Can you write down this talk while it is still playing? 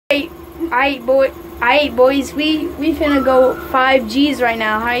Alright, boys, we finna go 5 Gs right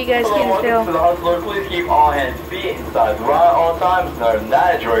now. How you guys getting feel? For the hustler, please keep all hands, feet inside the ride all times. No,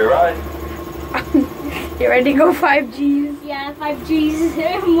 not enjoy your ride. You ready to go 5 Gs? Yeah, 5 Gs.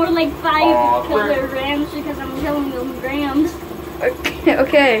 More like 5 kilograms because I'm killing them grams.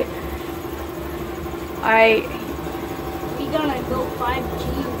 Okay. Alright. We gonna go 5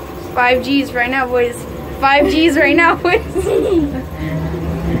 Gs. 5 Gs right now, boys. 5 Gs right now, boys.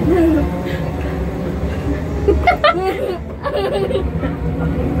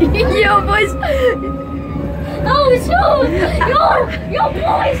 Yo, boys. Oh, shoot! Yo,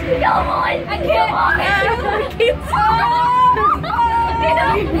 boys! I can't.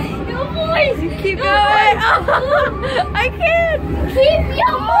 Yo, boys! Keep going. I can't. Keep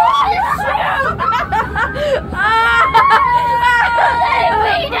your boys!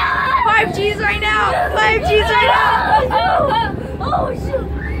 5 Gs right now. 5 Gs right now. Oh, shoot!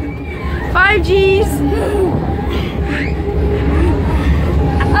 5 Gs.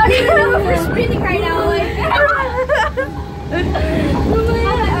 I don't even know if we're spinning right now.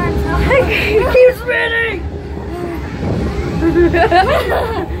 Keep spinning.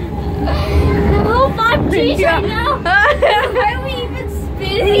 Oh, 5 Gs right now. Why are we even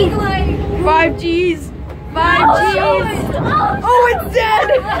spinning? 5 Gs. 5 Gs. Oh, it's dead.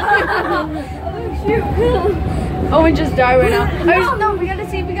 Owen just died right now. No, we gotta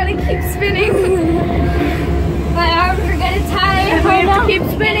see. We gotta keep spinning. My arms are getting tired. We have to keep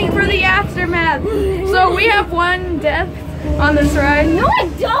spinning for the aftermath. So we have 1 death on this ride. No, I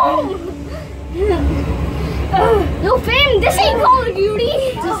don't. No, fam, this ain't Call of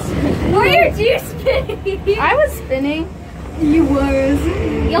Duty. Why are you spinning? I was spinning. You was.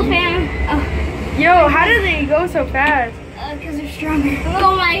 Yo, fam. Yo, how did they go so fast? Because they're stronger.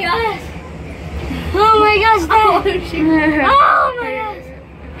 Oh my gosh. Oh my gosh, Dad. Oh my gosh.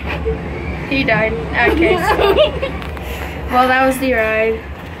 He died. Okay. Well, that was the ride.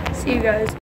 See you guys.